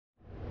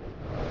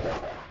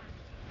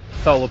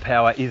Solar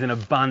power is an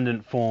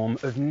abundant form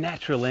of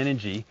natural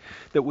energy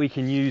that we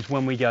can use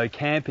when we go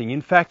camping.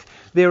 In fact,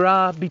 there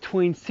are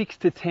between 6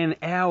 to 10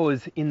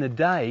 hours in the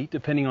day,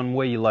 depending on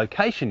where your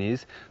location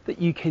is,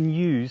 that you can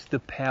use the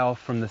power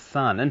from the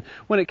sun. And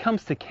when it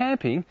comes to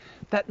camping,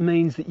 that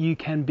means that you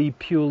can be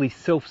purely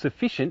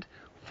self-sufficient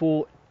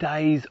for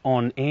days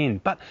on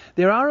end. But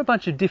there are a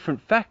bunch of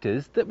different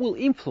factors that will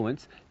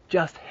influence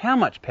just how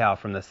much power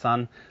from the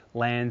sun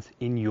lands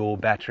in your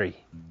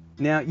battery.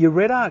 Now, your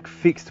Red Arc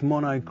fixed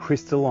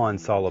monocrystalline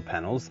solar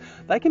panels,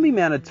 they can be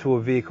mounted to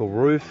a vehicle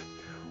roof,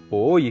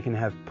 or you can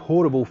have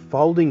portable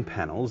folding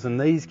panels, and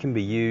these can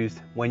be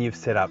used when you've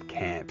set up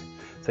camp.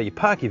 So you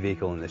park your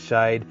vehicle in the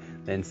shade,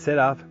 then set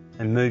up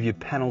and move your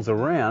panels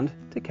around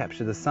to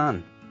capture the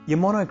sun. Your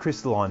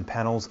monocrystalline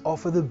panels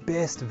offer the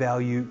best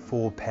value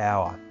for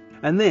power.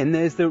 And then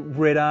there's the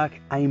Red Arc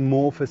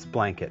amorphous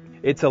blanket.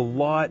 It's a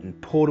light and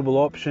portable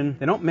option.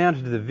 They're not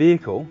mounted to the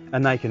vehicle,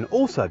 and they can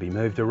also be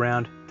moved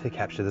around to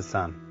capture the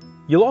sun.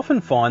 You'll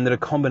often find that a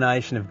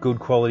combination of good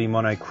quality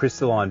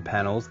monocrystalline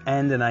panels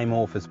and an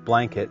amorphous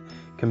blanket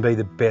can be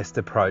the best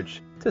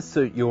approach to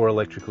suit your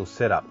electrical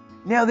setup.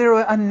 Now, there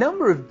are a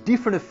number of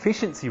different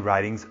efficiency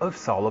ratings of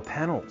solar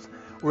panels.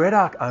 Red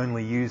Arc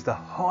only use the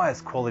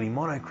highest quality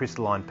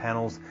monocrystalline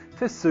panels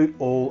to suit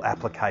all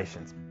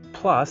applications.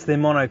 Plus, their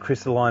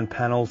monocrystalline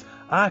panels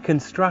are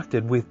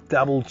constructed with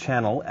double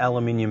channel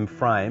aluminium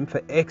frame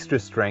for extra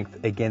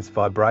strength against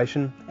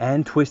vibration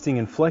and twisting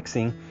and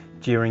flexing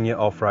during your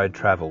off-road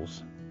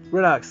travels.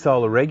 Red Arc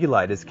solar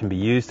regulators can be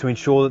used to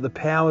ensure that the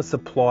power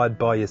supplied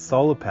by your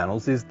solar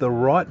panels is the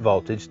right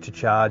voltage to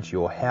charge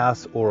your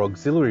house or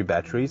auxiliary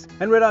batteries.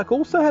 And Red Arc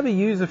also have a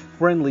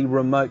user-friendly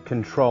remote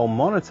control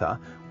monitor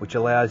which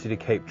allows you to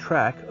keep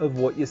track of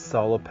what your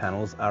solar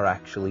panels are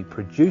actually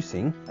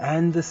producing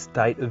and the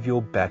state of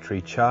your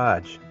battery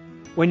charge.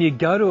 When you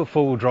go to a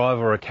four-wheel drive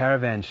or a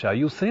caravan show,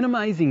 you'll see an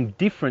amazing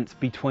difference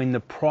between the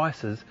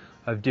prices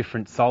of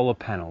different solar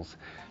panels.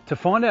 To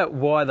find out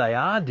why they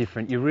are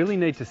different, you really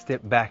need to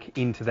step back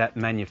into that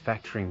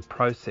manufacturing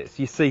process.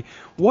 You see,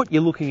 what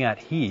you're looking at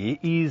here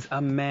is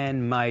a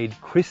man-made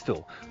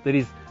crystal that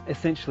is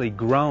essentially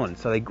grown.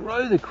 So they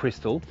grow the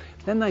crystal,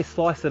 then they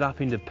slice it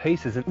up into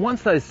pieces, and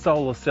once those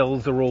solar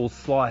cells are all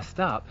sliced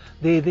up,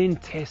 they're then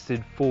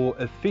tested for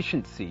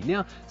efficiency.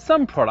 Now,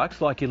 some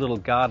products, like your little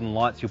garden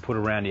lights you'll put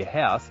around your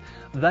house,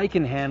 they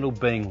can handle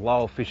being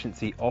low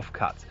efficiency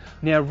offcuts.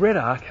 Now, Red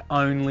Arc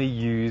only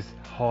use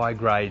high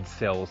grade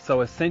cells,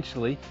 so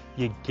essentially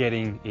you're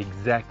getting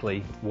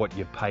exactly what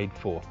you paid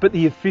for. But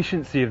the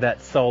efficiency of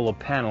that solar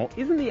panel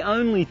isn't the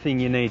only thing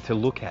you need to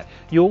look at.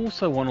 You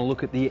also want to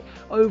look at the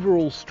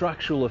overall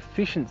structural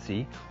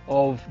efficiency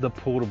of the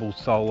portable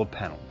solar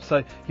panel.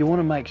 So you want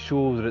to make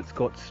sure that it's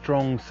got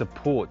strong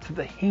support, so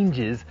the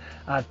hinges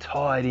are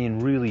tied in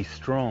really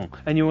strong,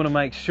 and you want to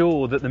make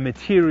sure that the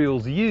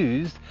materials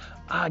used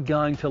are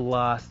going to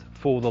last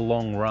for the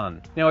long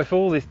run. Now, if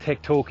all this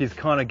tech talk is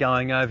kind of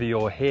going over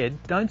your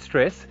head, don't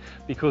stress,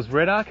 because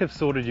Red Arc have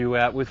sorted you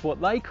out with what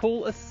they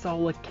call a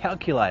solar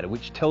calculator,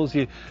 which tells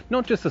you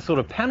not just the sort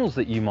of panels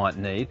that you might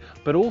need,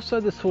 but also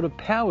the sort of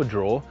power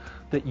draw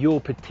that your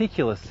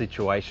particular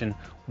situation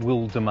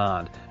will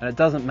demand. And it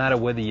doesn't matter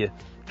whether you're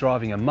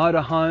driving a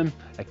motorhome,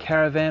 a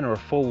caravan, or a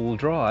four-wheel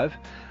drive,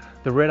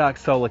 the Red Arc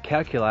Solar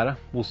Calculator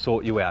will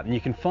sort you out. And you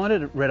can find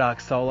it at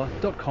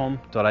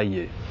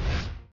redarcsolar.com.au.